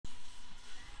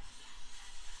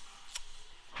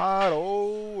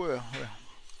Halo.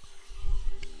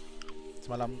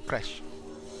 Semalam crash.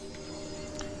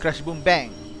 Crash boom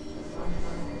bang.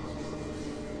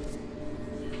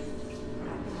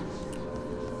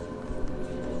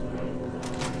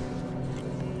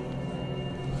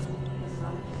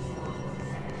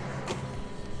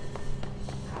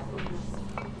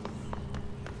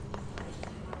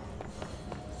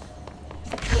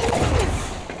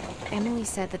 Emily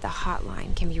said that the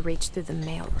hotline can be reached through the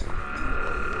mail room.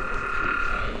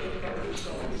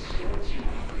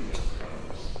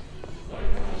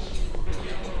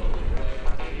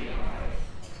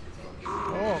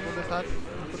 Oh, aku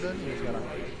udah ni sekarang.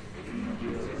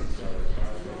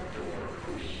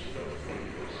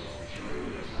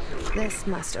 This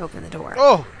must open the door.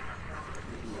 Oh,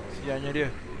 sianya dia.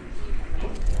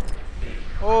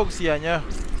 Oh, sianya.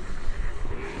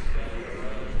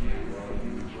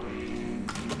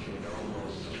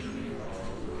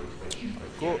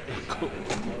 Aku.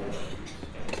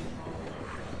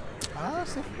 Ah,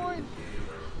 save point.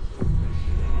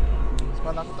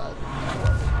 Semalam tak ada.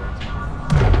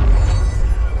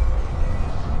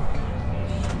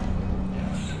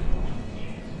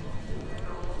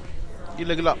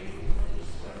 Gila gelap.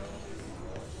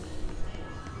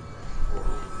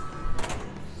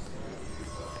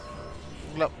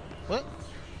 Gelap. What?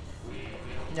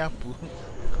 Nyapu.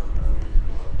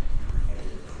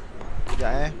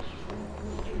 Sekejap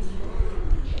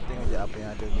tengok je apa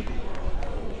yang ada tadi.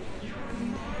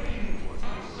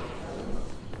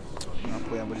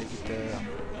 Apa yang boleh kita.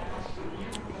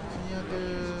 Sini ada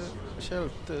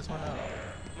shelter semalam.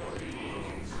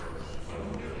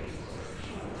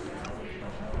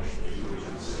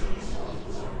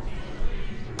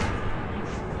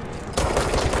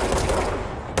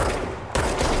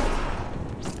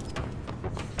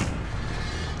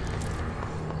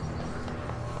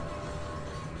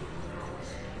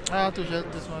 Ah, tu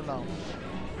shelter semalam.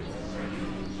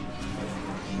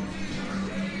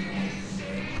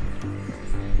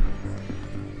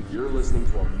 You're listening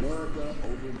to America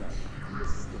Overnight. This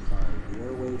is defying the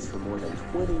airwaves for more than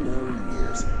 29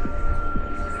 years.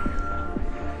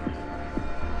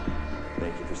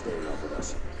 Thank you for staying up with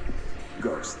us.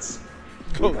 Ghosts.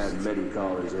 We've had many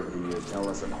callers over the years tell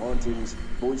us of hauntings,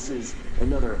 voices,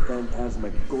 and other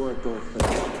phantasmagorical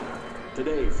phenomena.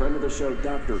 Today, friend of the show,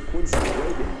 Dr. Quincy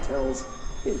Reagan, tells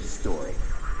his story.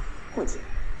 Quincy,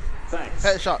 thanks.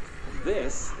 Headshot.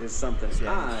 This is something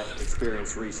I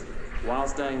experienced recently while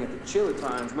staying at the Chili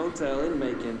Pines Motel in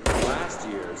Macon for last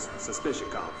year's Suspicion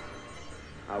Con.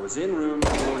 I was in room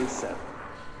 47.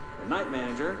 The night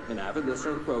manager, an avid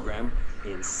listener of the program,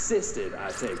 insisted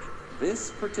I take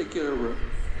this particular room.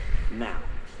 Now,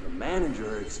 the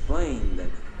manager explained that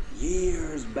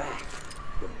years back,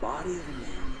 the body of a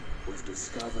man was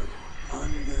discovered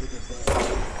under the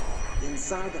bed.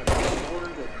 Inside that corner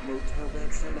that motel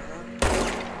beds tend to have.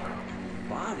 The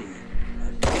body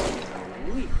had been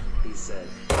a week, he said.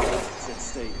 It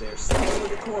stayed there, sleeping with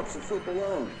the corpse and foot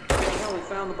alone. Well, we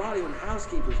found the body when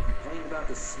housekeepers complained about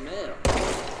the smell.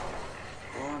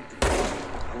 Haunted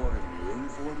reported in room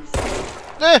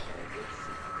 46.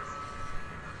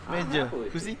 Meja,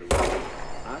 kursi.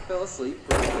 I fell asleep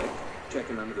pretty quick,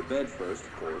 checking under the bed first,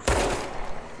 of course.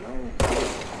 No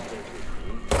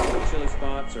chilly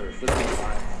spots or flipping the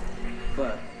lights.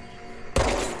 But I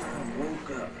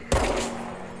woke up.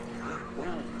 I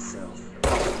found myself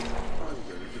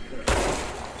under the bed.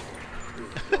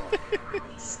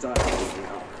 Stifled me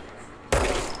out.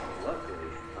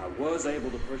 Luckily, I was able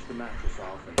to push the mattress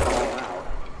off and fall out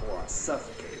before I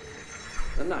suffocated.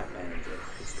 The night manager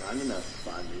was kind enough to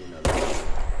find me another bed.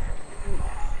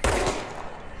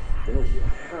 There you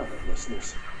have it,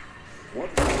 listeners. What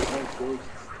we call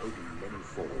ghosts taking many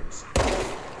forms.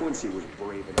 Quincy was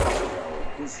brave enough to tell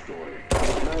his story,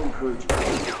 and I encourage you to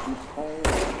keep calling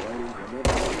and writing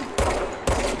whenever you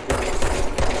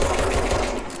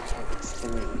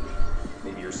explain.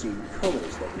 Maybe you're seeing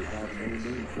colors that we have no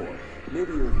name for.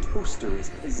 Maybe your toaster is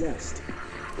possessed.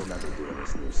 Remember, dear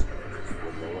listeners,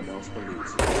 when no one else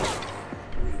believes you,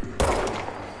 we do.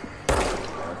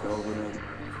 Back overnight.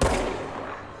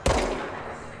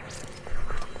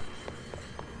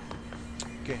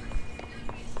 Okay.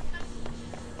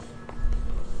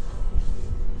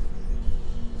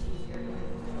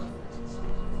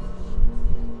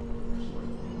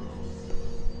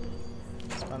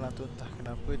 Semalam tu entah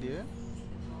kenapa dia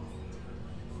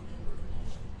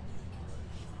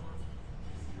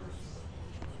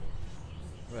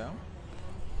well,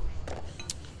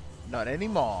 not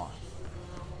anymore.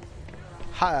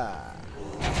 Ha.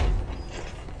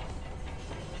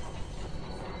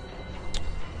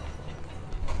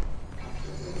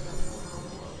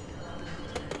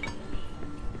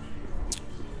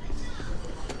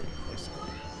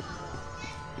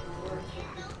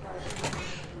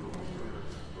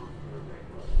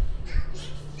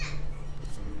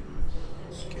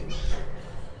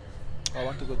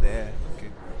 to go there. Okay.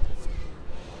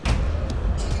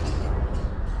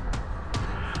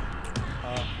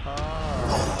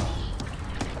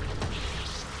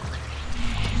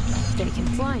 They can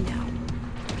fly now.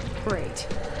 Great.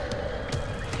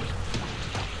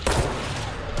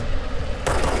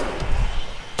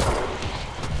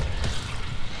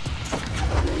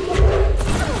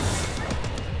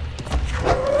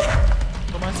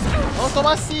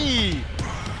 Tomasi!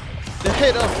 The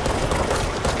head of...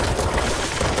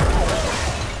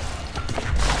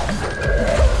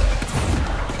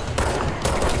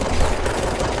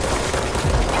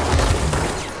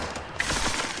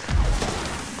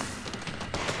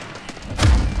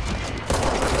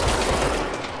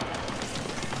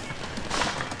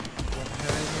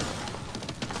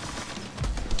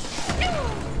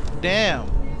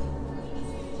 Damn.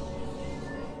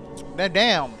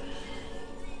 Damn.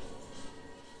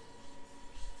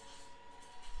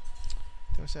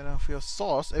 For your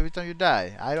sauce every time you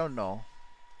die. I don't know.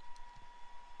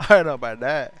 I don't know about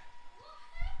that.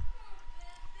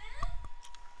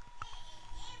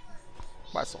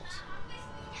 Buy sauce.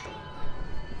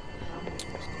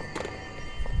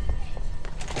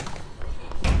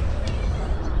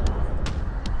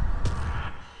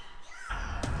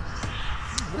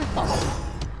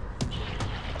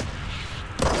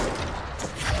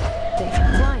 They can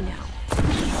fly now.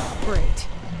 Great.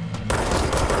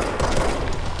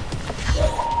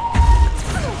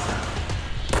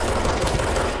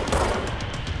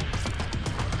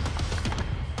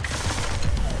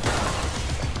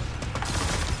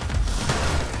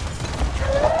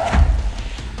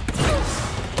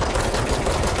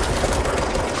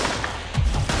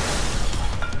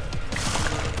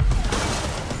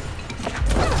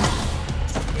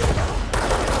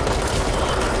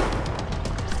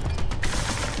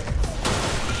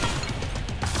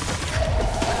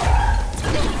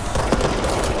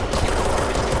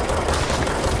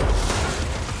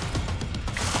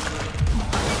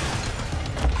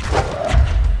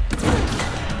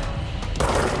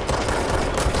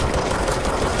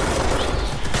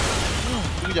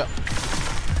 Sekejap.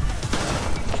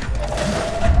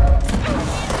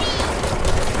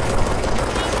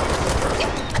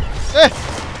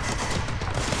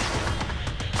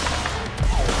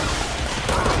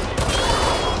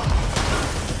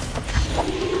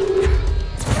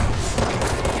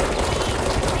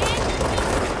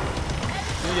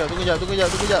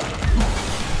 Tunggu jap.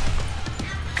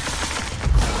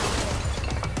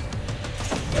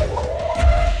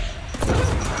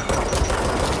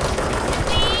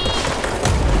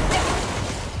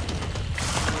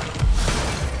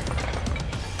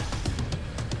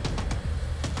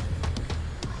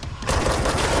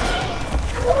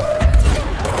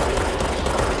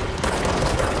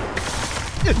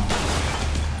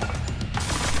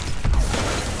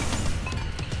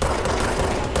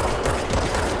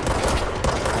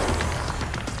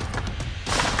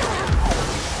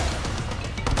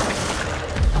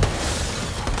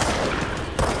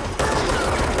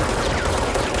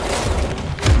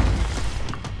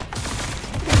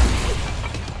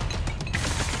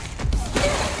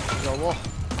 Ya Allah.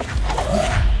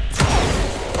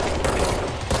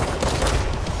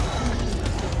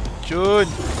 Cun.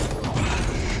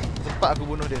 Tempat aku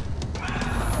bunuh dia.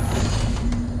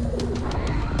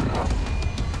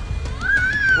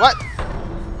 What?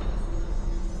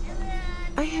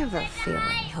 I have a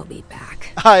feeling he'll be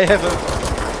back. I have a...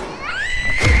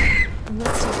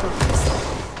 Let's take a look.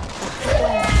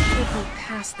 Should be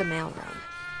past the mailroom.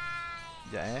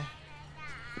 Sekejap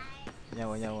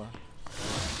Nyawa.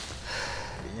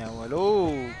 Nyawa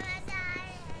lu.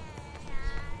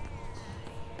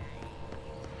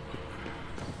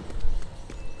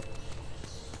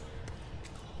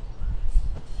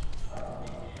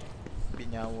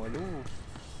 Nyawa lu.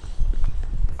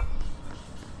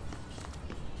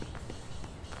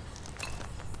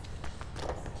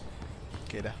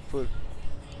 Okay dah, full.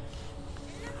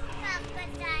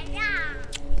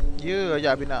 Ya,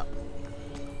 ajak Abi nak.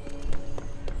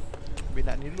 Abi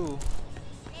nak ni dulu.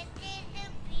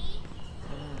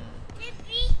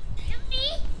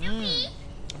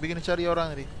 Abi kena cari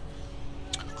orang tadi.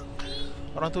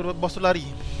 Orang tu, bos tu lari.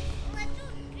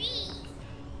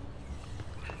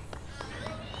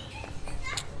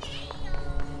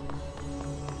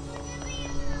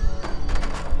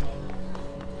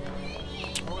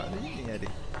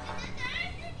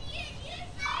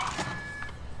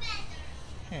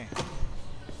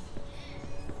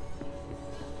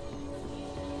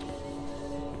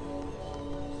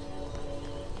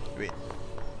 Wait.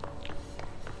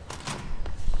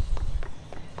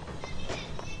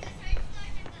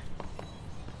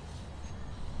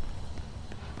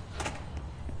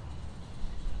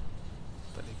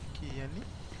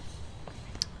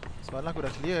 Semalam aku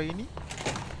dah clear hari ni.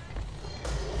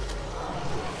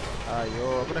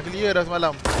 Ayo, aku dah clear dah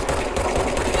semalam.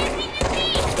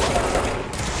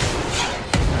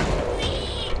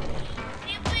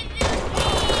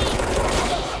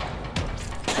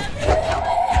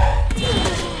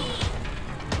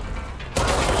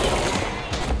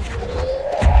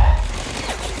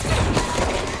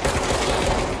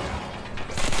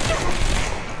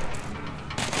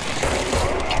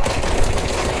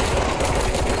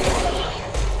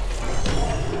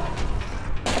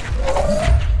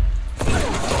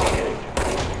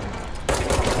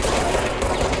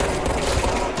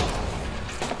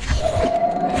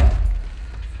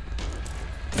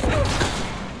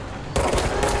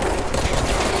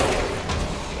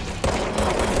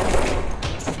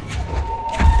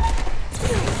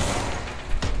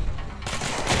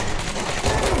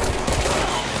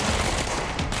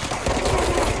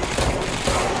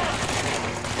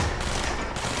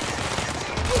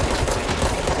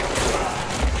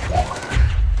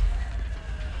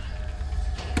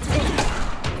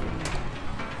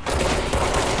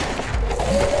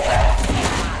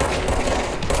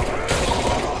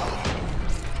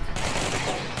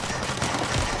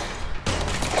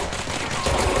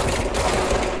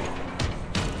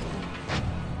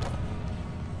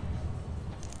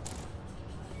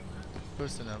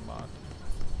 Personal mod.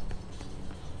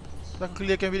 So aku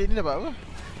clearkan bilik ni dapat apa?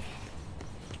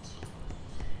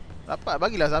 Dapat,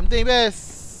 bagilah something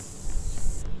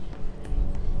best.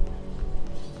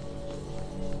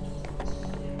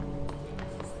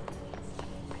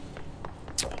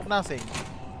 Nothing.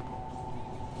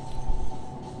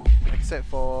 Except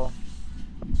for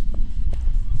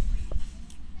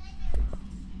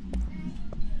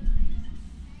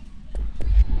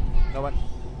kawan.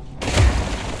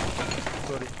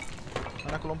 Sorry.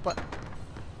 Mana aku lompat?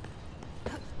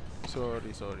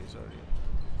 Sorry.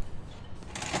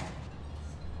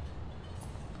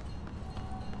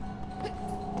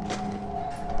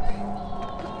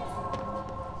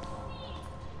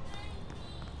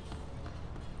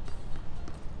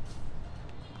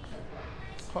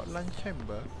 Hotline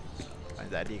chamber?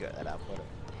 Jadi kat tak ada apa dah.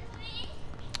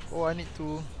 Oh, I need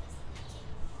to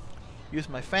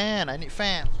use my fan. I need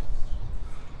fan.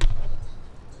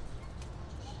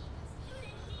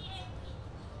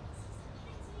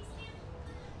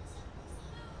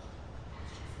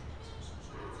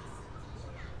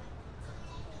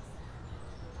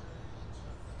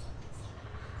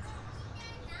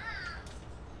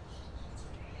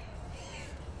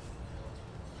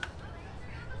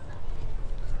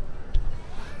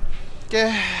 Okay.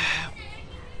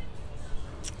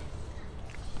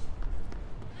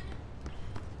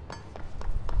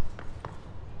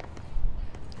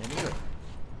 Yang ni ke?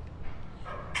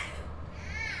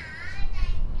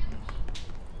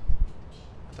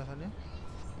 Atas sana?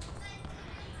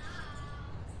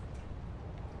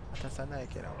 Atas sana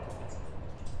I cannot go.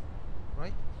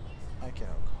 Right? I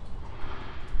cannot go.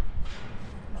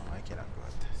 No, I cannot go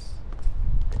atas.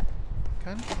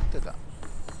 Kan? Betul tak?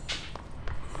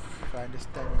 If I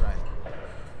understand right,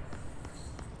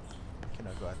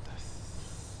 cannot go atas.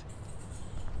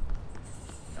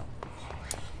 No.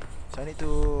 So I need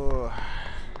to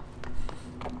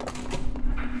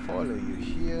follow you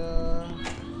here.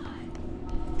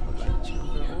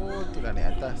 Oh, tu lah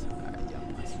naik atas. Ayam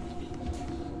masuk.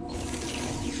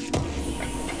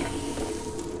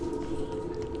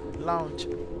 Launch.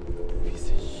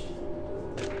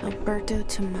 Alberto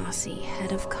Tomasi,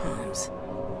 head of comms.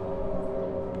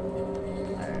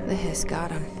 The hiss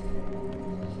got him.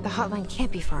 The hotline can't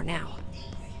be far now.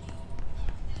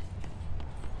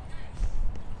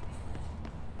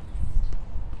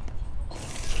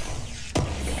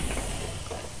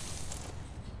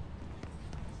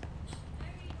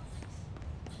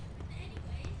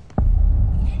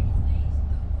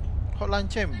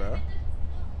 Hotline chamber?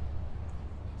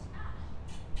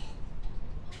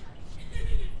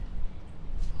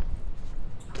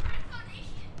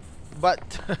 But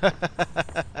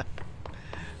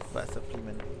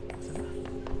supplement.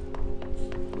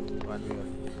 One way.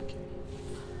 Okay.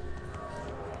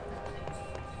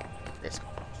 Let's go.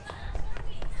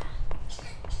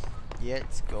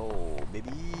 Let's go,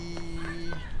 baby.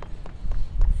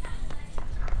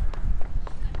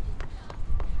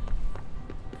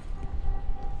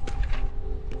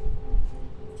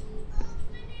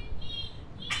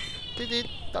 Titit,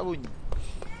 tak bunyi.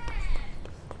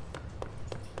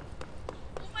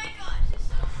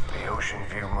 Ocean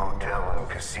View Motel and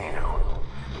Casino.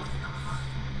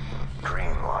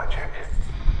 Dream Logic.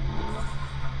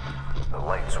 The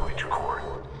light switch cord.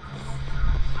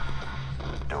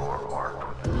 Door marked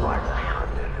with black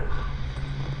behind it.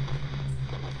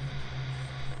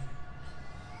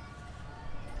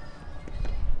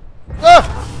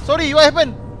 Holy, what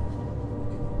happened?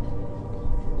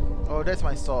 Oh, that's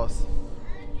my sauce.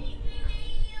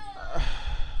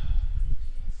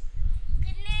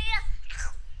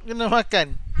 Kena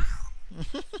makan.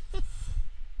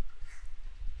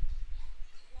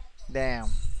 Damn.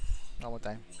 One more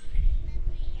time.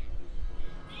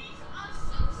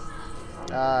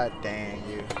 Ah, dang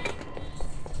you.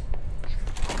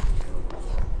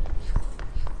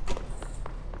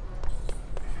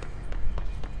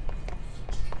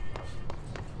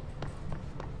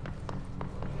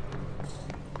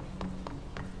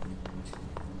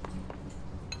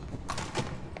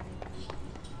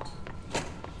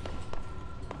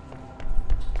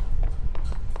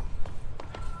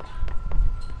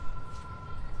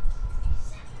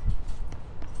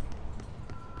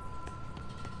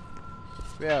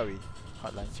 Where are we?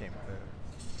 Hotline chamber.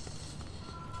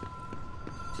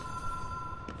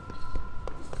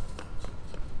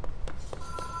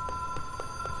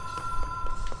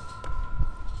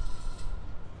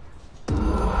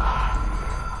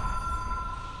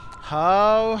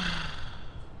 How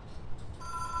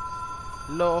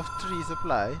law of trees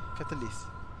apply? Catalyst.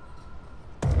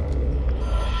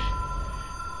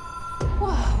 Whoa.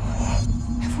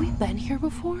 Have we been here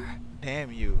before?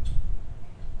 Damn you.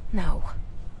 No.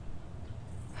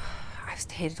 I've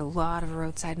stayed at a lot of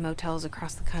roadside motels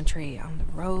across the country. On the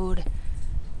road,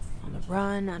 on the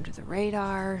run, under the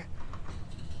radar.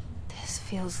 This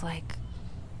feels like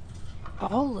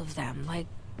all of them. Like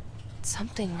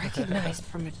something recognized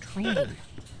from a dream.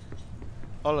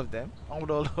 All of them?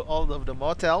 All of the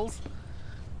motels?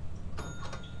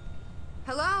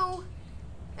 Hello?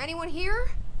 Anyone here?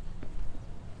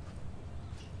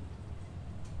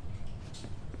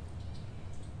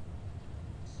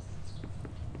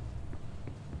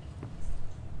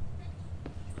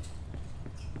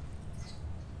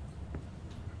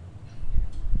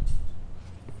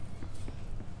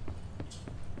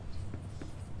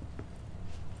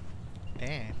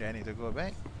 Damn, do I need to go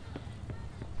back?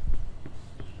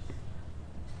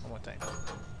 One more time.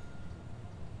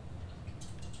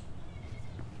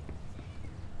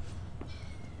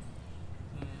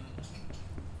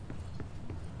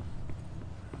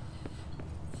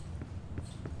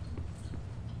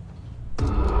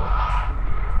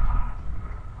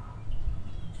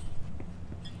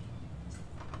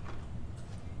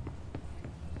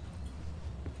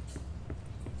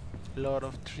 Lot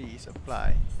of trees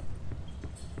apply.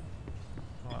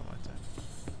 One more time.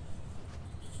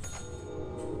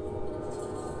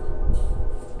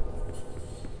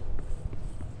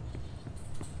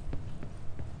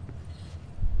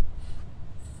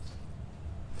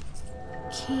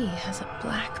 Key has a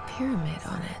black pyramid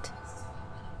on it.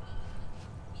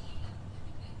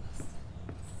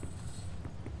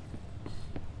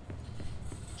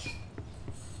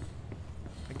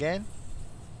 Again?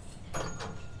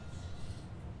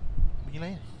 Gila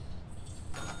ya?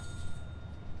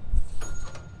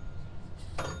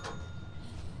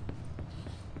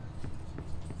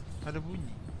 Ada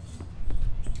bunyi.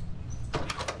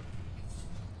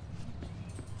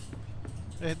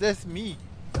 That's me.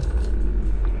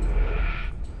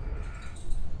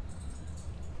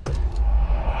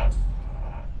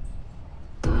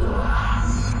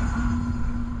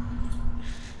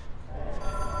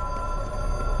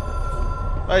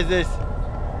 What is this?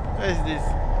 What is this?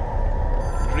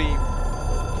 Dream.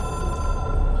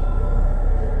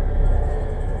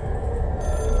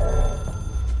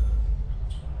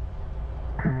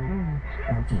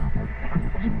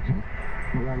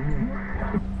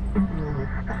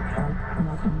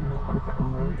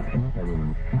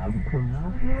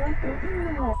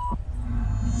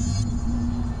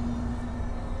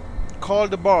 Call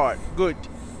the bard. Good.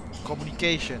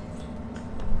 Communication.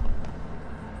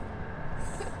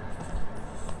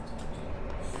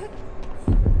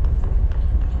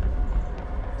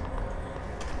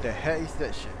 The hell is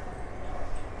that shit?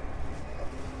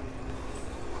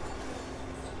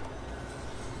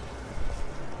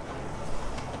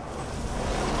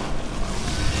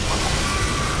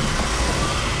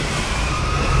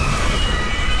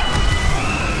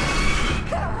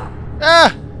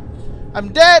 Ah! I'm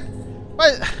dead!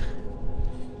 What?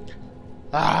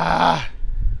 Ah!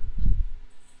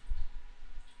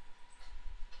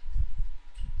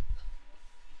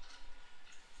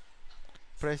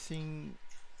 Pressing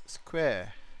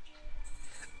square.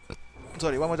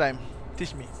 Sorry, one more time.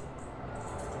 Teach me.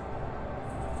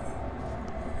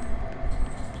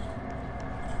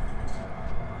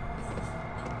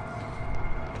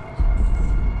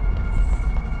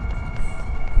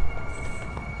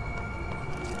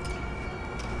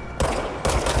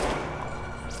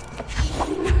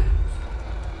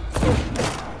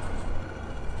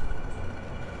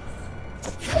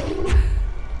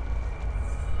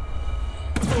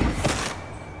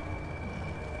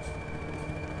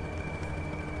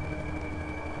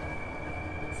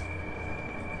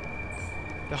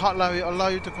 hotline will allow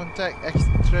you to contact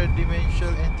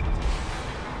extra-dimensional entities.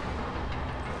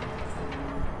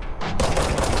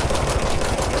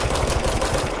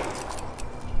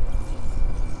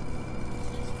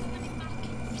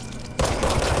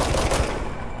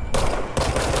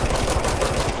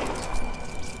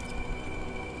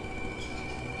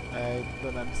 I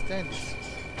don't understand this.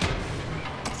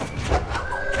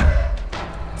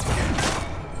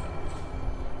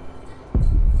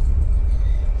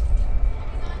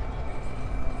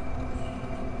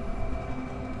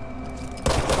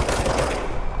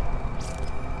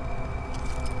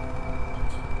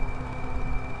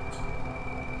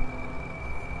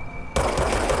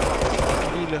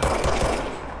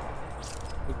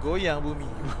 Bergoyang bumi.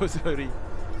 Oh, sorry.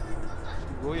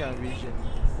 Bergoyang vision.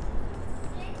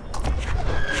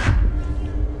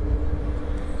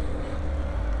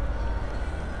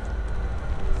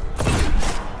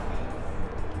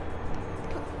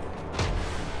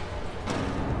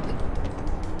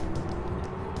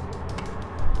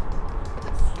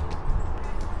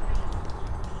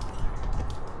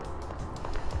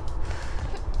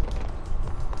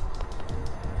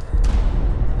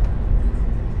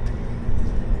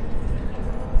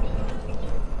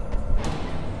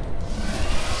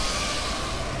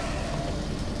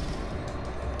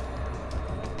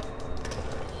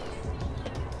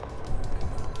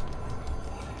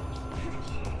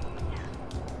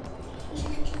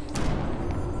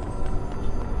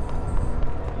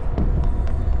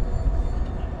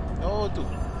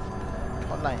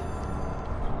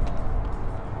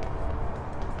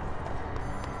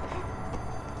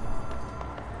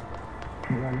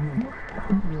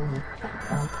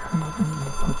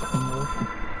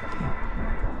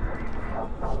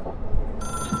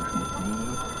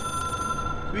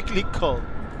 Weekly call.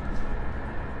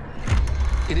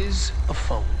 It is a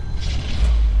phone.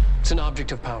 It's an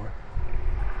object of power.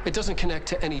 It doesn't connect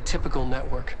to any typical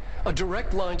network. A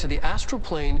direct line to the astral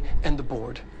plane and the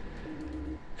board.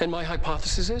 And my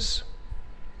hypothesis is,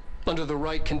 under the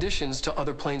right conditions, to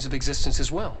other planes of existence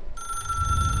as well.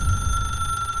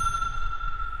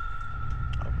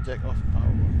 Object of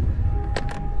power.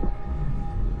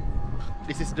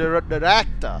 This is the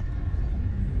director.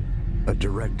 A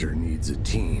director needs a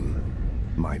team.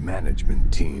 My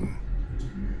management team.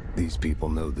 These people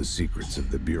know the secrets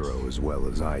of the Bureau as well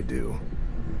as I do.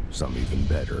 Some even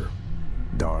better.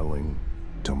 Darling,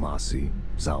 Tomasi,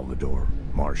 Salvador,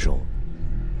 Marshall.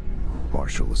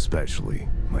 Marshall especially,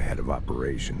 my head of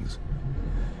operations.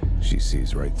 She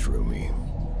sees right through me.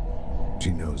 She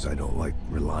knows I don't like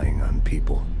relying on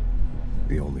people.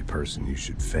 The only person you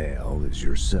should fail is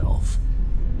yourself.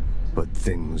 But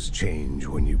things change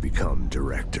when you become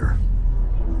director.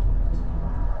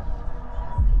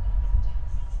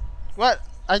 What?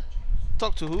 I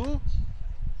talk to who?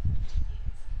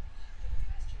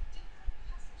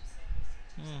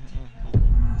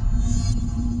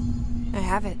 I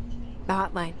have it. The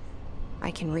hotline.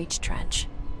 I can reach Trench.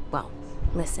 Well,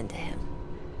 listen to him.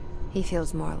 He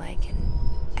feels more like an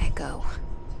echo.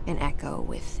 An echo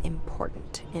with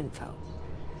important info.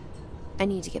 I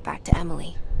need to get back to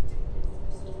Emily.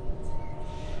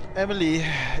 Emily,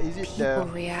 is it People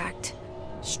react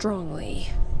strongly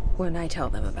when I tell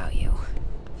them about you.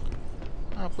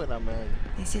 Apa nama?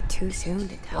 Is it too soon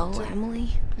to tell Watson? Emily?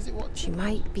 Is it what? She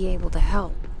might be able to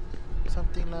help.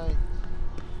 Something like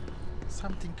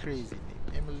something crazy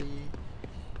name. Emily.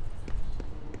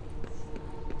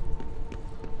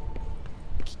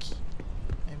 Kiki.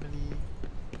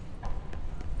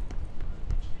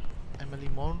 Emily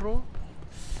Monroe?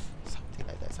 Something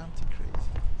like that, something crazy.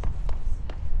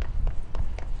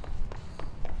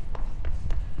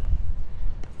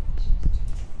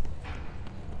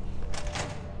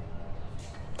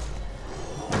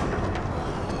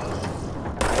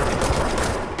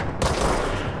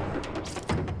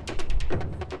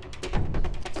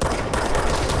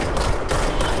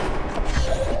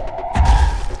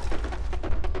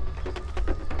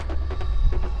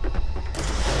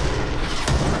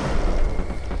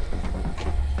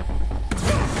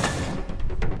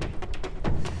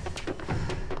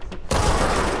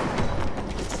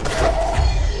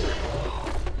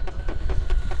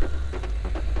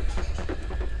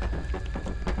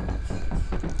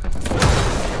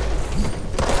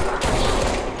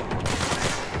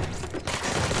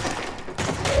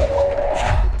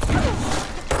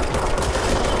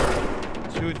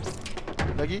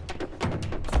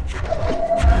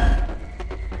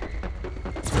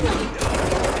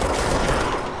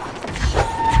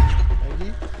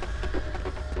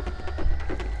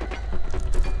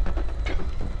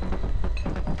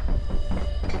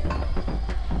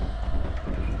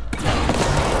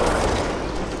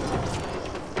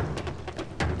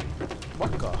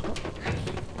 bakar.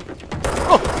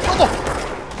 Oh, Allah.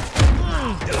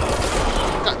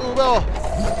 Dekat tu bawah.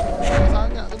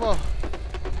 Sangat tu bawah.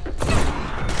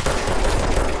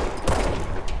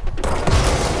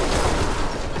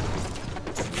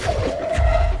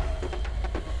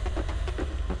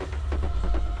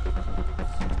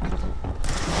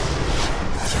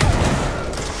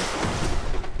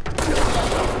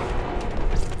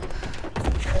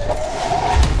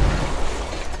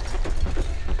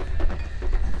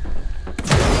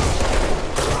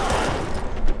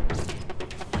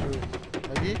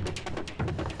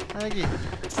 Lagi.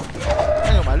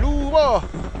 Jangan malu boh.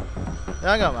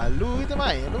 Jangan malu kita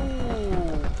main tu.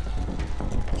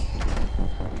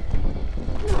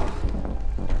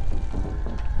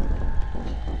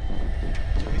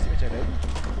 Cari si macam mana?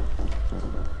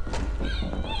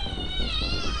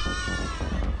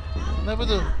 Kenapa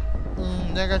tu?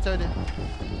 Jangan kacau dia.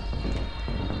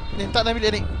 Ni tak nak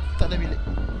bilik ni. Tak nak bilik.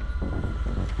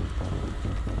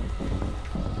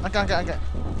 Angkat.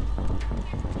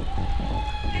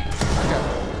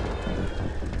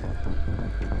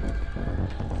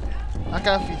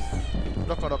 Angkat Hafiz.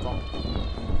 Dokong.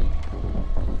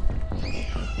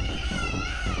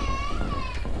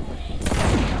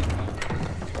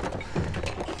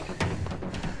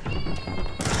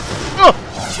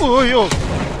 Oh yo.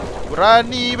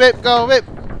 Berani babe kau babe.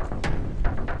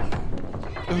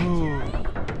 Wait.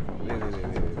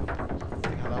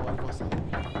 Tengah lawan bos.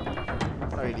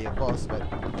 Not really a boss but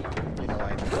you know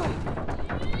I know.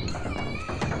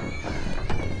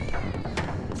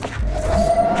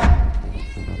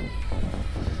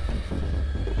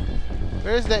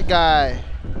 Where's that guy?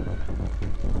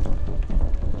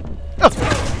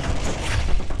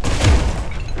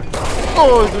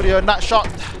 Oh, itu dia nut shot.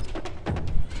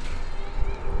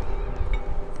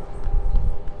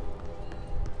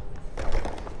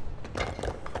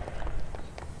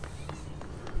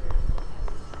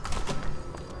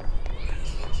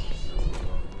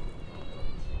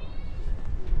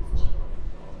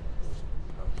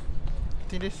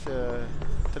 I think this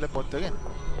teleporter kan?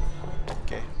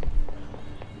 Okay.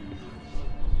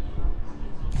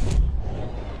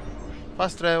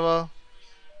 Fast travel.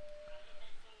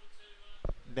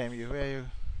 Damn you, where are you?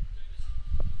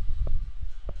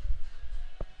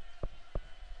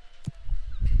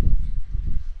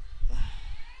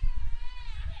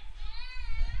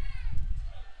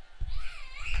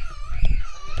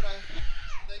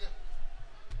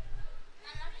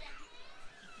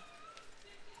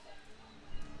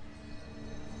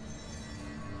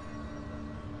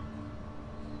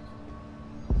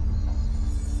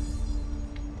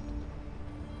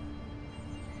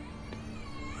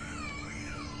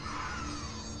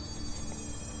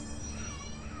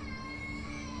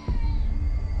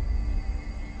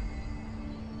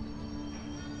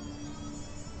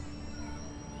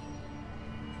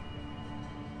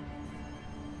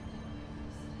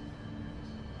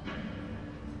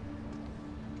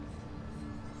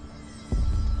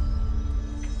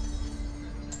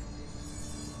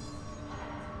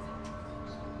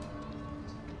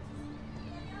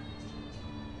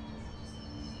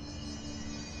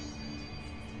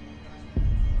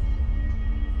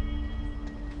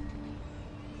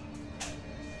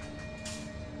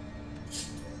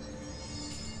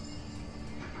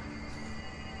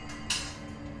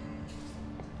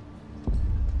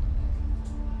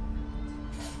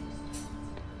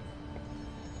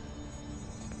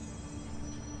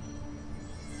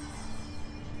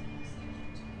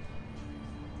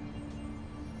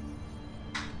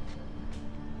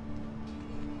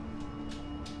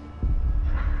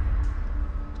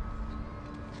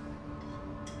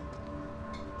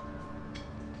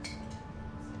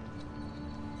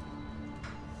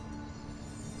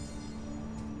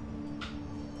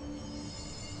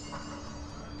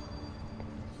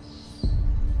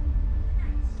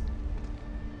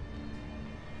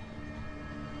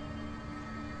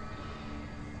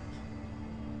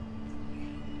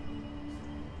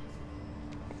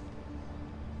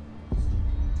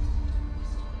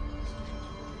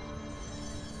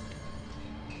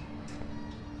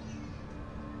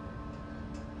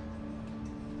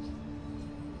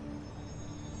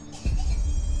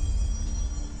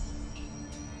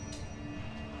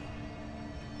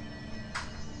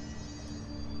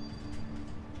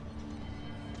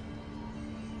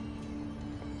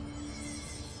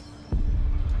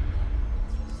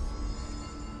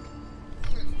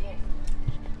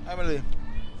 Emily.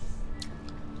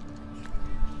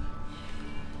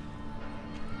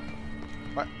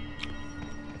 What?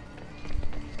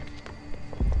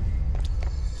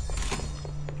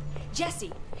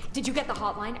 Jesse, did you get the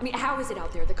hotline? I mean, how is it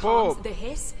out there? The comms, the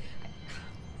hiss?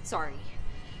 Sorry.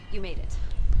 You made it.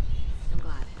 I'm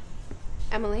glad.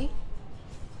 Emily?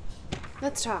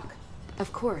 Let's talk.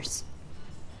 Of course.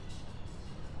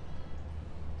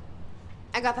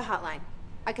 I got the hotline.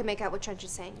 I can make out what Trench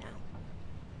is saying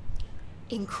now.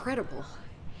 Incredible.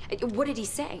 What did he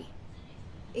say?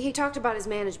 He talked about his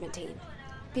management team.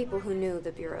 People who knew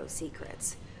the Bureau's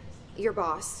secrets. Your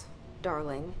boss,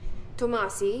 Darling.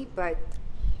 Tomasi, but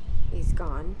he's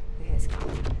gone. He's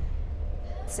gone.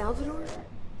 Salvador?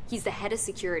 He's the head of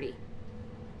security.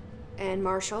 And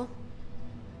Marshall?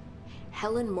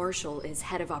 Helen Marshall is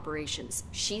head of operations.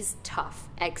 She's tough,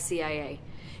 ex-CIA.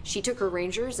 She took her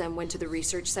Rangers and went to the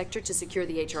research sector to secure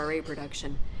the HRA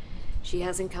production. She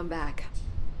hasn't come back.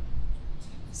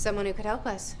 Someone who could help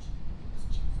us.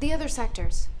 The other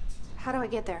sectors. How do I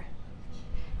get there?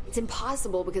 It's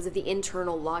impossible because of the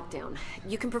internal lockdown.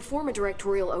 You can perform a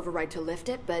directorial override to lift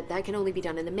it, but that can only be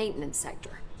done in the maintenance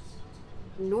sector.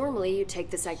 Normally, you take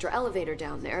the sector elevator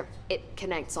down there. It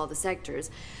connects all the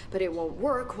sectors, but it won't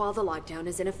work while the lockdown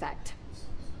is in effect.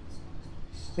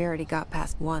 We already got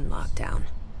past one lockdown.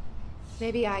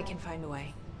 Maybe I can find a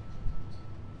way.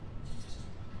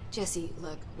 Jesse,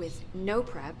 look, with no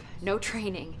prep, no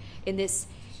training, in this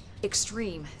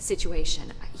extreme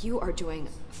situation, you are doing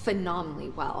phenomenally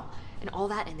well. And all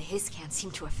that and the hiss can't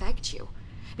seem to affect you.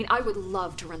 I mean, I would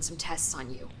love to run some tests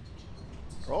on you.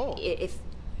 Oh. If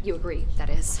you agree,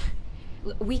 that is.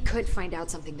 We could find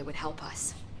out something that would help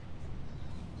us.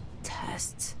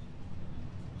 Tests?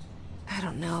 I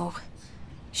don't know.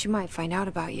 She might find out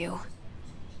about you.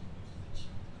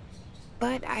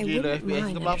 But I wouldn't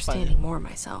mind understanding more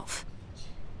myself.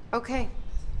 Okay.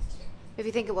 If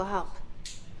you think it will help.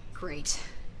 Great.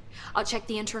 I'll check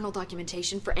the internal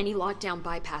documentation for any lockdown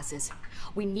bypasses.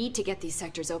 We need to get these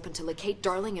sectors open to locate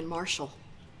Darling and Marshall.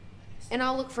 And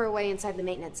I'll look for a way inside the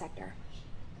maintenance sector.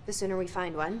 The sooner we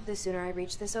find one, the sooner I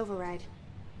reach this override.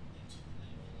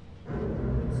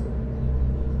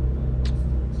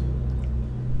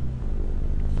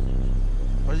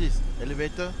 What is this?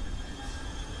 Elevator?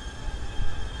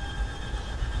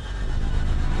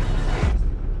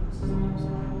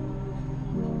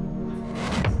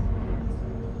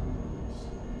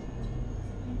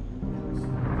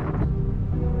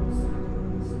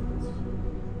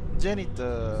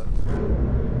 Janitor.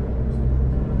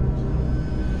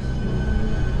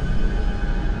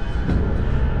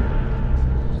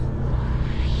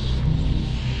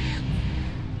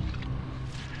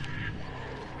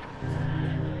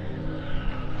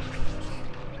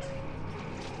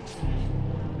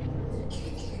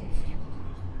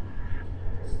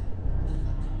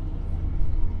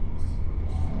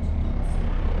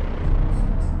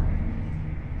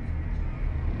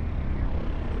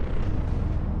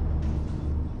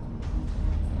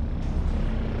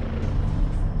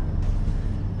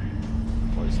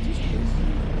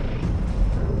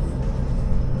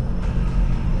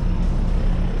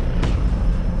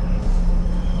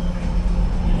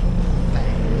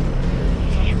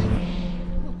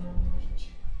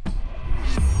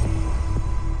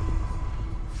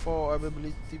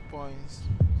 Ability points.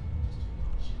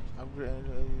 Upgrade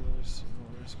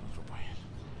control point.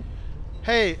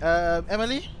 Hey,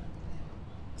 Emily?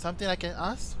 Something I can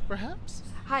ask, perhaps?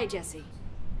 Hi, Jesse.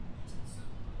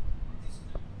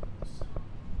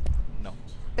 No.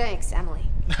 Thanks, Emily.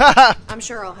 I'm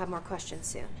sure I'll have more questions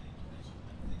soon.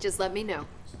 Just let me know.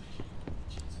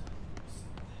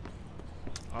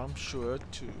 I'm sure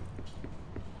too.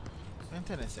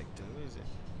 Maintenance sector, where is it?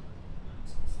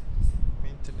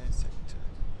 Maintenance sector.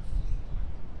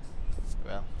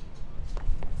 Well,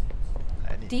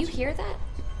 I need Do you hear that?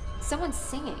 Someone's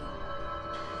singing.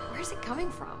 Where's it coming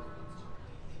from?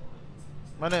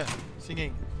 Mana?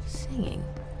 Singing. Singing?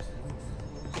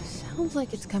 Sounds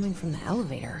like it's coming from the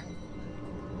elevator.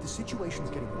 The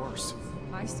situation's getting worse.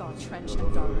 I saw Trench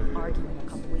and Darling arguing a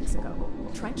couple weeks ago.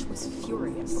 Trench was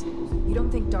furious. You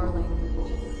don't think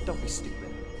Darling... Don't be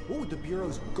stupid. What would the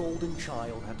Bureau's golden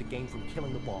child have to gain from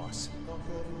killing the boss?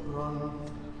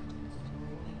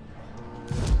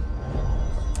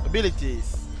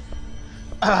 Abilities.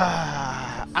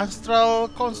 Astral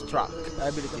construct.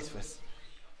 Abilities first.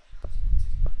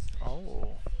 Oh.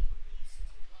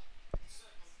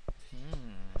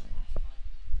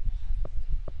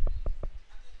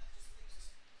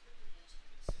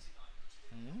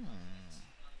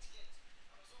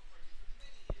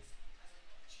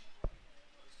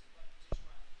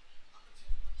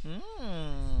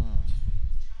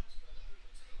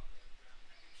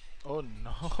 Oh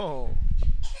no.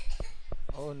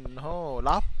 Oh no.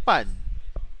 8.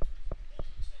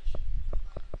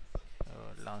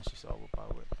 Oh, launch is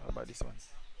overpowered. How about this one?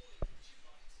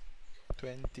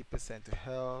 20% to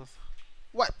health.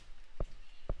 What?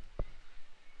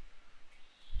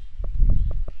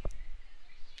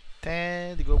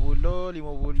 Ten, 30, 50, 70,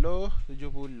 100,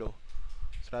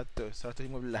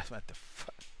 115. What the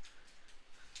fuck?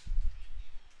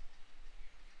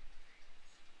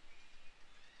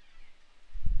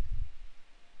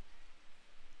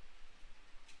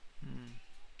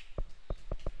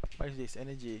 What is this?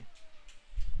 Energy.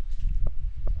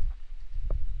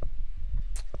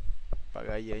 Pak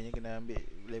Rayanya kena ambil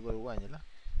level 1 je lah.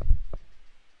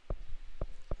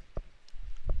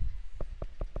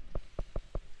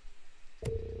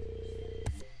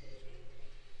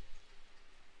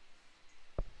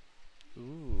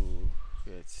 Ooh,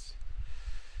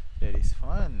 that is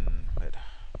fun, but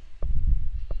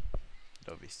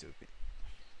don't be stupid.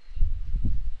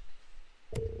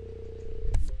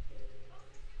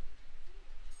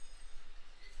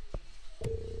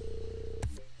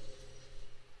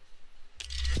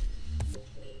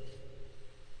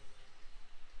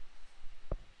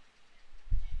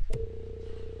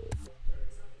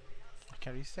 I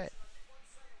can reset.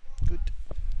 Good.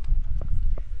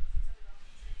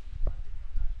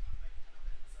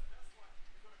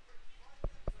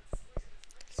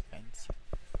 Expensive.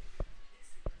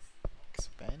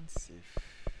 Expensive.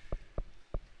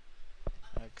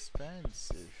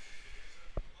 Expensive.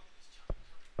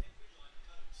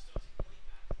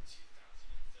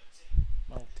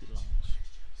 Multi-launch.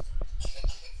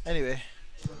 Anyway.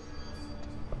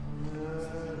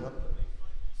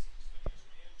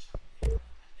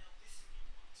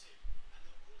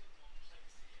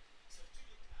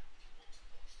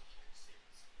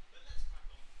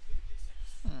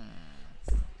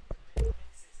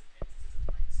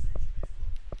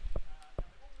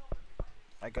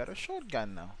 I got a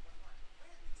shotgun now.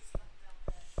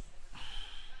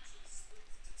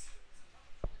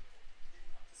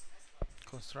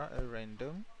 Construct a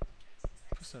random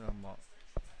personal mod.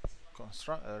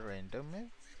 Construct a random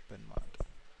weapon mod.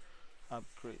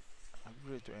 Upgrade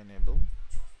to enable.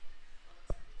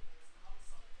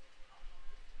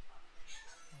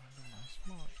 Randomized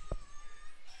mod.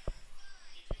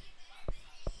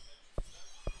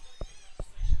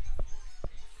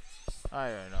 I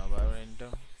don't know about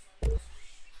random.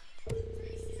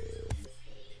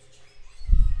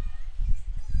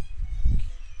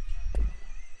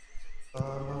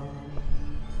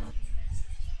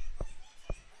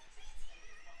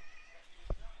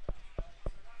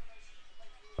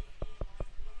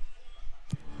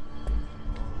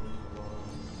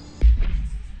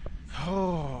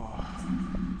 Oh.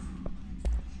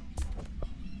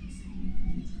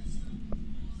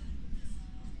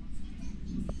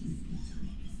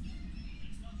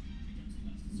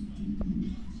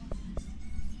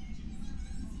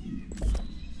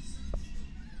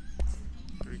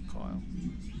 Recoil.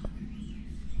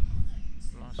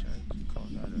 Launch recoil.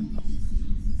 I don't know.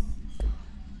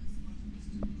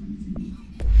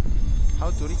 How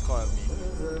to recoil me?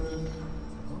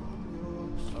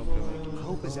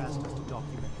 Hope has asked us to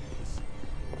document this.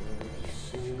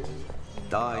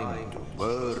 Time to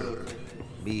work.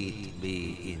 Meet me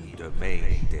in the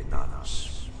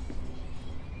maintenance.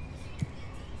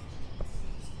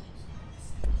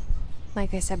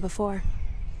 Like I said before,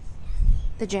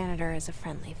 the janitor is a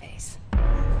friendly face.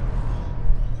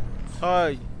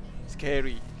 Hi,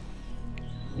 scary.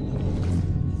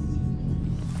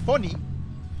 Pony.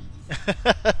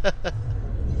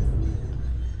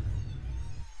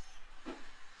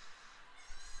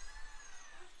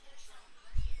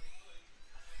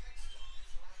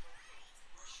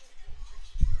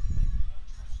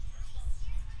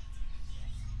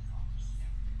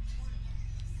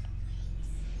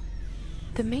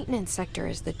 The maintenance sector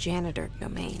is the janitor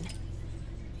domain.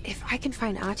 If I can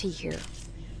find Ati here,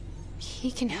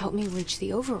 he can help me reach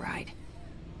the override.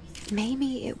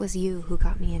 Maybe it was you who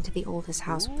got me into the oldest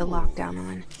house with the lockdown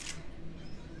on.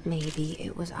 Maybe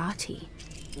it was Ati.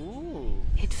 Ooh.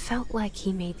 It felt like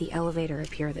he made the elevator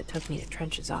appear that took me to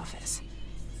Trench's office.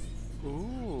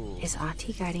 Ooh. Is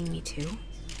Ati guiding me too?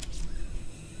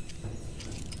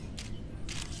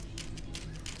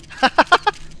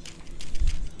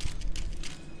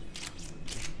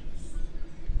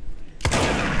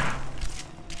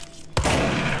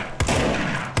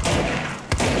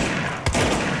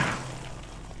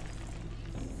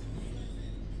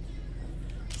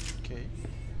 Okay,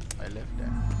 I left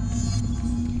that.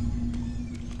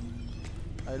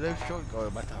 I left short or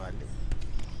bata balik.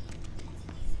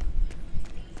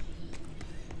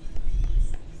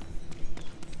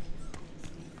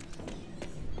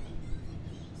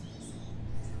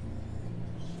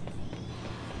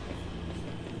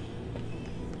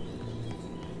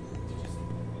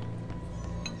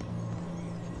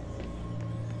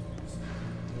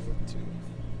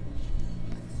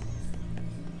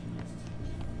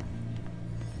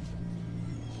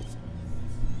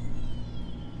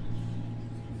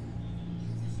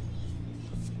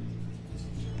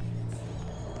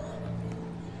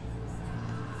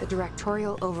 The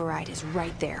directorial override is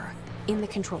right there, in the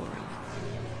control room.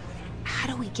 How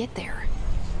do we get there?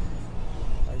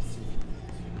 I see.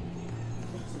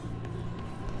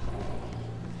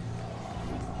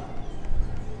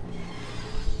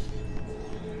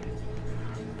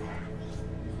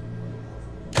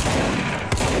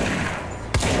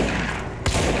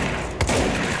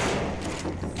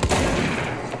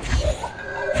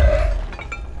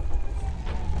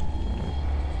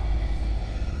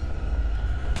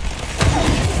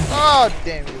 Oh,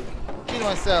 damn it. Kill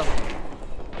myself.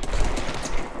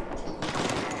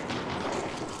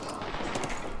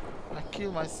 I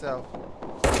kill myself.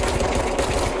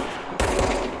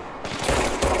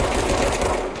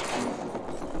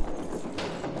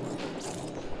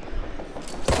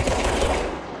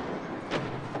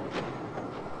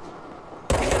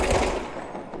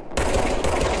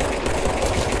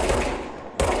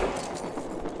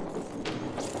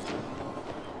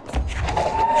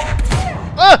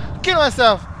 Kill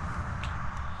myself.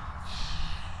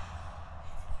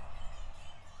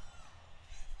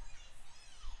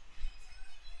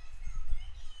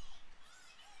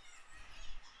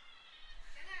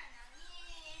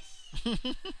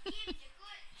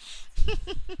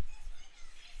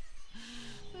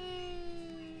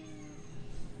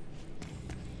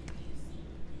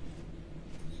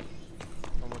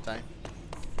 One more time.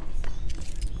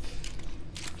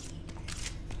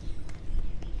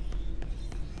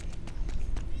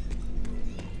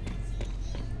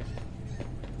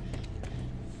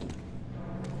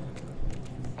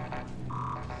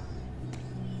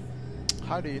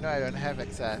 How do you know I don't have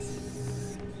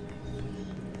access?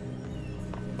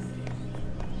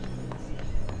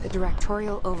 The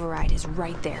directorial override is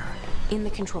right there, in the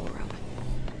control room.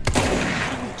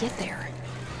 How do we get there?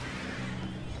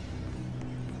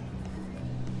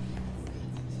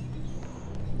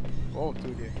 Oh,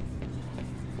 tu dia.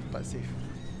 Tempat safe.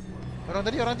 Orang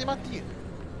tadi mati.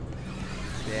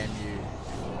 Damn you.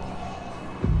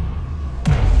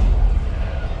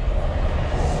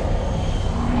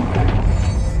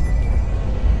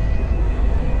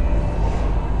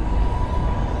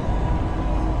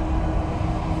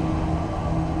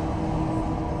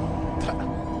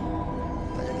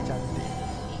 Tak jadi cantik.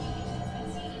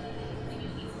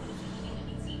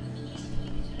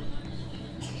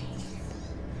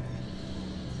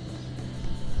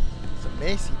 It's a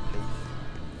messy place.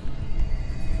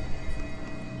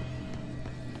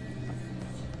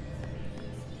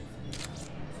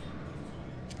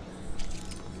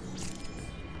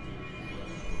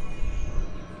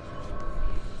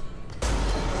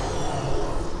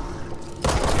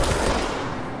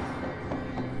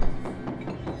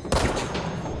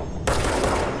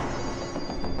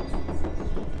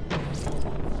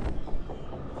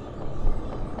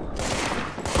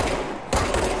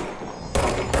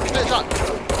 Headshot!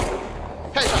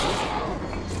 Headshot!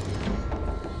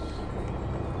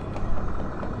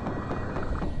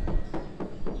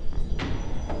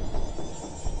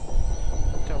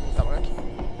 Jangan minta lagi.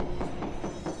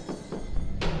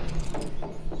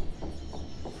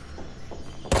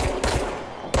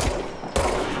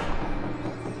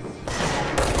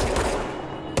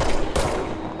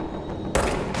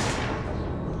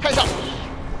 Headshot!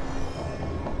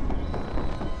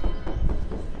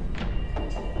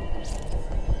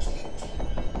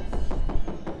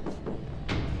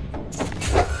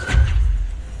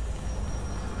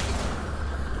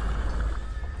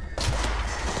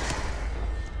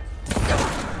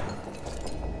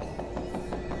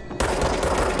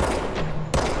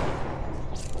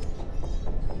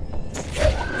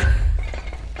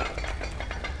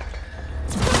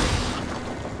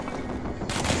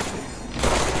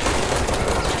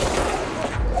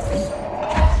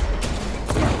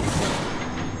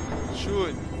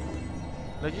 Shoot.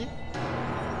 Lagi?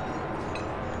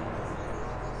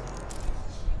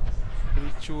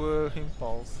 Ritual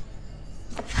impulse.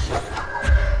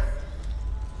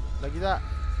 Lagi tak?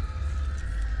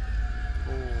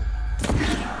 Oh.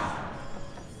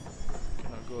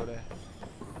 Cannot go there.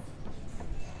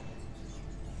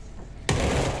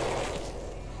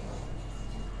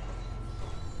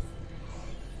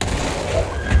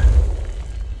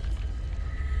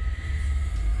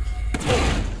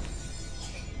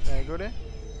 Can I go there?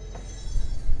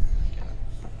 Cannot.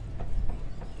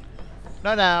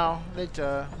 Not now.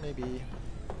 Later, maybe.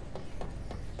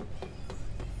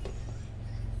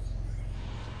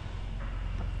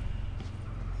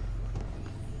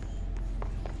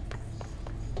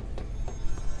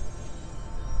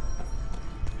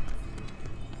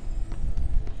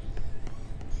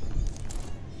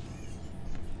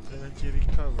 Energy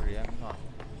recovery, I'm not.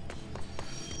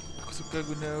 Aku Aku suka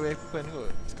guna weapon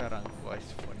kot sekarang. Why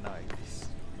for now at least.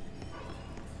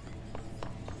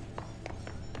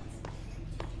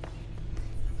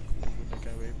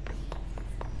 Gunakan weapon.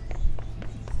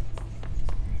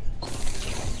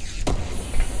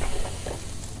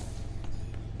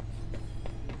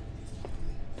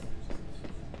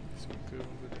 Suka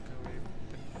menggunakan weapon.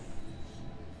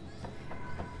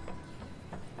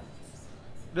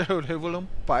 Dah level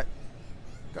 4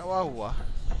 kat bawah.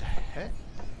 What the heck?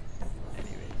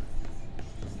 Anyway.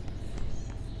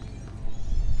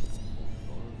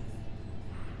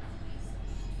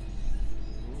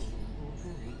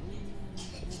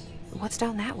 What's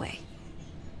down that way?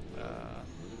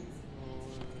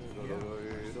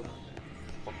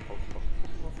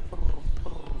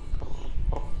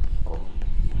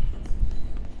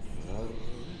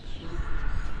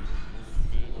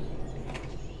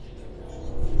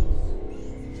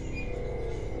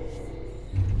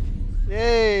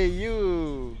 Hey,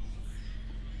 you!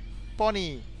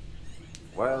 Pony!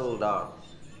 Well done.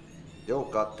 You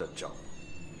got the job.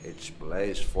 It's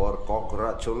place for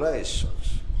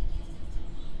congratulations.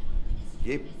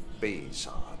 Yippee,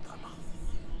 saatana.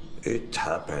 It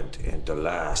happened in the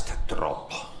last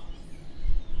drop.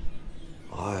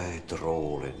 I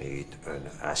truly need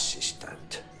an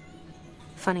assistant.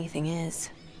 Funny thing is,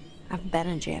 I've been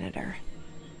a janitor.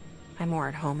 I'm more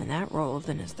at home in that role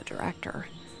than as the director.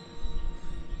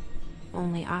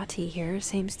 Only Ati here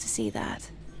seems to see that.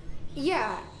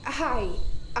 Yeah, hi,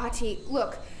 Ati.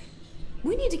 Look,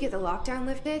 we need to get the lockdown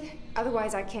lifted,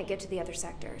 otherwise I can't get to the other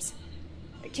sectors.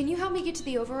 Can you help me get to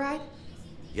the override?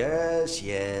 Yes,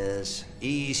 yes.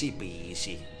 Easy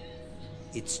peasy.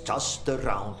 It's just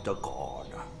around the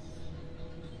corner.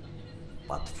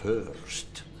 But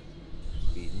first,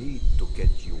 we need to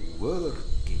get you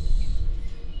working.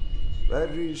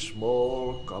 Very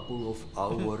small couple of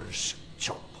hours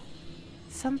job.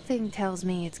 Something tells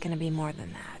me it's gonna be more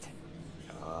than that.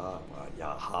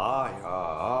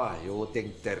 You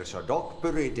think there's a dog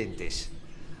buried in this?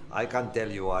 I can tell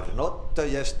you are not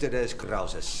yesterday's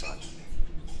Krause's son.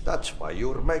 That's why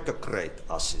you'll make a great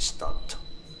assistant.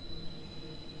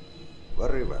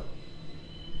 Very well.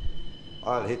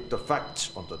 I'll hit the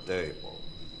facts on the table.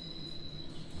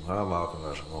 Mä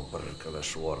kyllä sanon perkele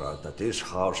suoraan, että this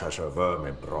house has a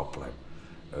vermin problem.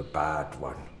 A bad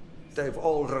one. They've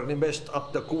already messed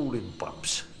up the cooling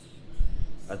pumps.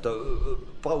 And the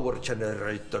power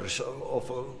generators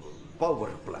of a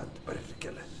power plant,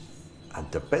 perkele. And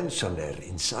the pensioner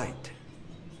inside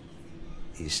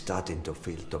is starting to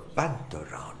feel the band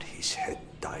around his head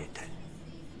tighten.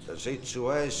 The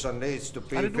situation needs to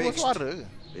be fixed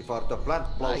before the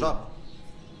plant blows up.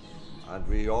 And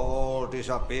we all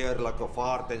disappear like a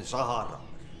fart in Sahara.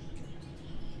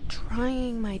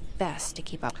 Trying my best to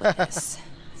keep up with this.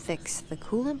 Fix the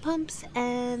coolant pumps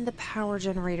and the power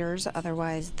generators,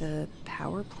 otherwise the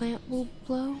power plant will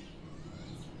blow.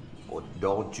 But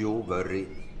don't you worry.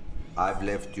 I've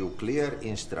left you clear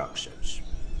instructions.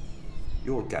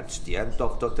 You'll catch the end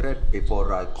of the thread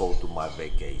before I go to my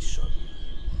vacation.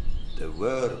 The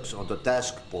work's on the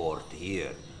task board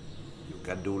here. You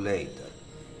can do later,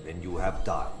 when you have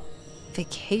time.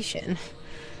 Vacation?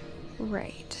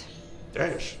 Right.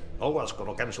 Yes, no one's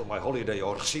gonna cancel my holiday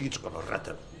or seat's gonna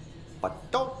rattle.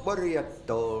 But don't worry at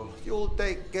all. You'll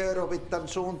take care of it and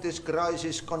soon this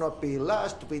crisis gonna be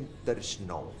last winter's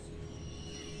snow.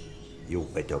 You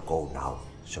better go now,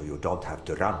 so you don't have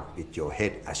to run with your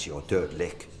head as your third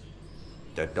leg.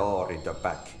 The door in the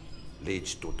back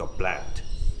leads to the plant.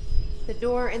 The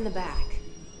door in the back.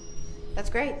 That's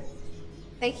great.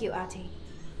 Thank you, Ati.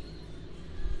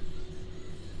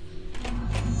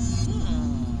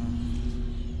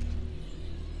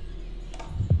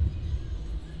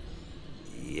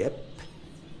 Yep.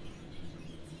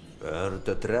 Burn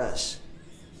the trash.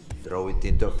 Throw it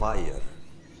in the fire.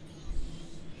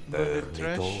 Burn the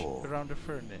trash it all. around the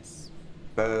furnace.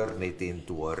 Burn it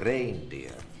into a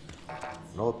reindeer,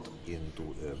 not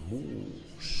into a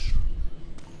moose.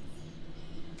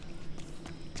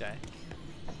 Okay.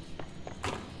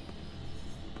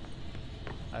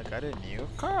 I got a new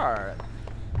card.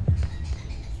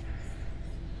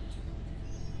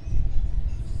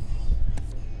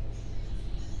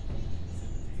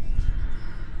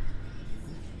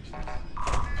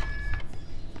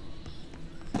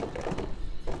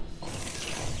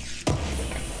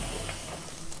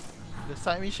 The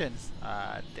side missions.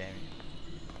 Ah, damn it.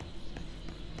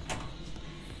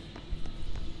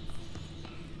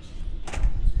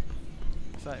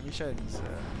 Side missions.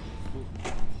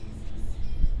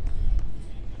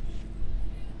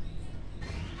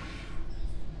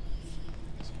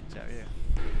 Sekejap ya.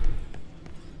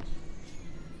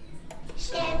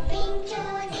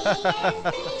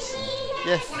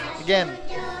 Yes, again.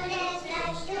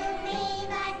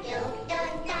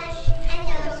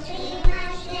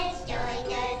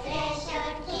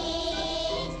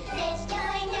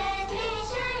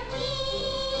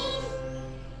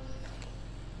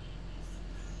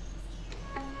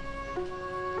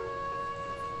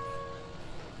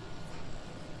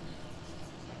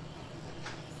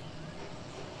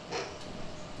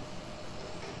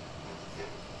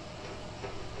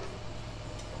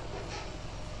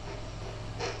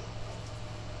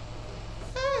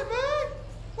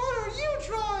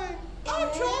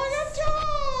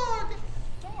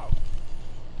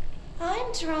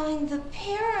 I'm drawing the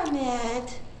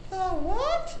pyramid. The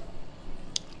what?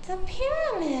 The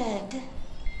pyramid.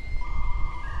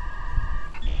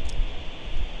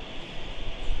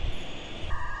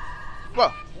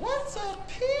 What? What's a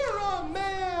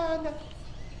pyramid?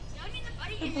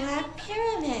 The Black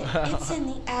Pyramid. It's in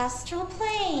the astral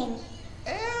plane.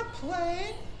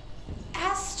 Airplane?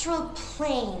 Astral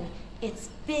plane. It's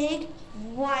big,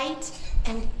 white,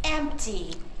 and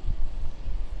empty.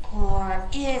 Or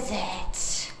is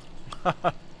it?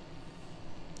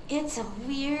 It's a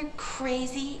weird,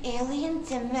 crazy alien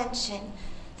dimension.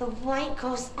 The white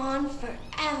goes on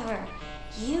forever.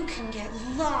 You can get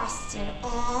lost in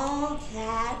all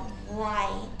that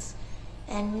white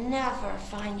and never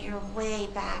find your way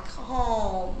back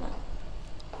home.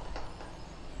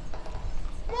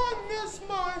 I miss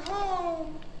my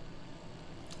home.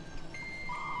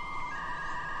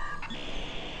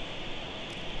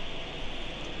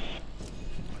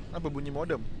 Apa bunyi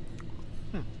modem?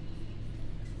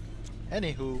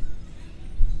 Anywho,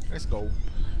 let's go.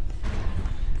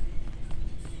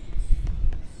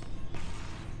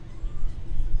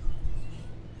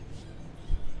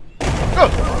 Go!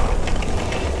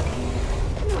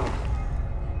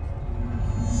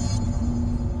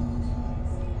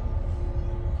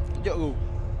 Kejap tu.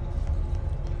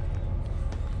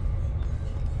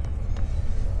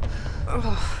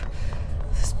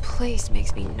 This place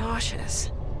makes me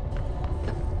nauseous.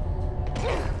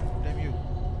 Damn you.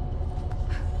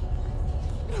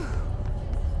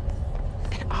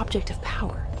 An object of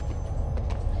power.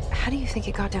 How do you think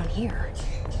it got down here?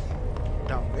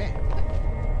 Down where?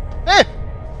 Eh!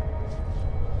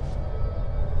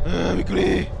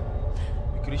 Bikuri!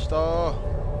 Bikuri shita.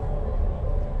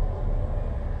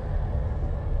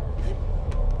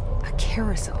 A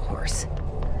carousel horse.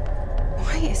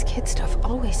 Why is kid stuff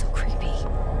always so creepy?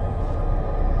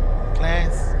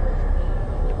 Cleanse.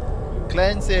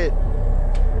 Cleanse it.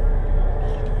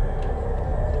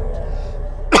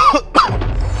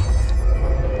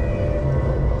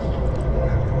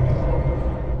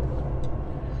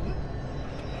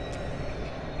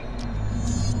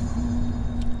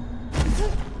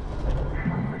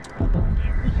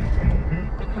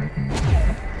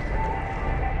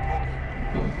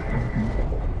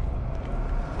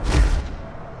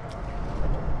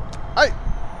 Hey!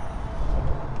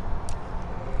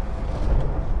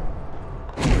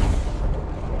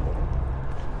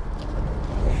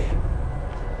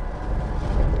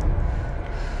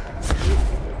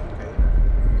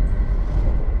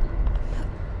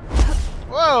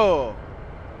 Whoa!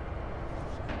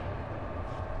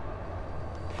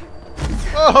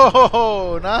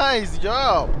 Oh, nice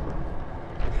job!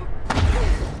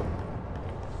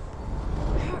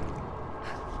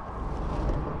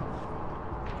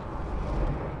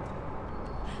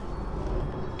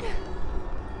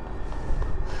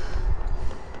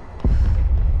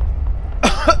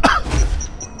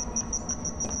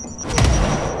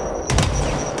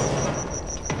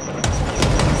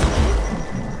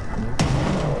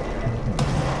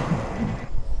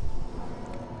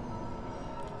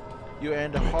 You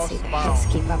and the Let's see the housebound. heads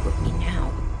keep up with me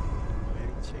now.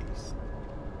 Very chase.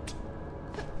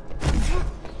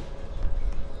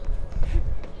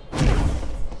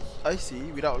 I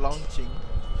see, without launching.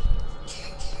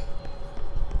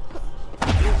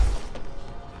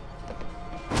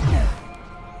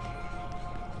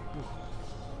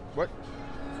 What?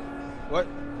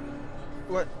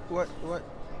 What? What?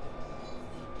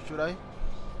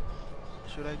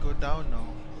 Should I go down now?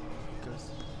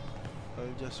 Because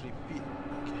I'll just repeat.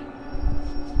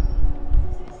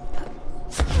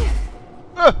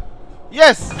 Okay.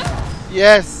 Yes!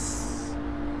 Yes!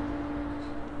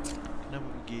 Kenapa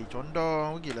pergi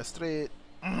condong? Pergilah straight.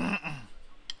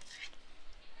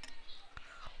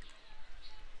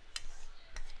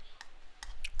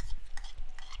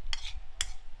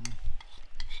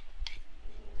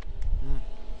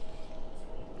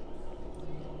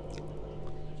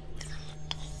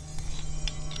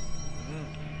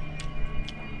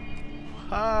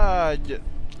 Haj.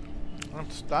 Want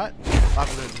to start?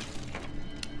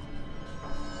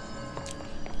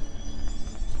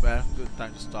 Well, good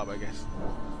time to stop, I guess.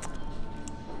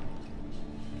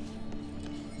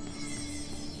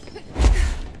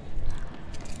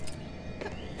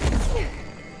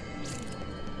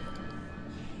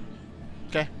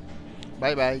 Okay.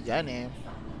 Bye bye, Janem.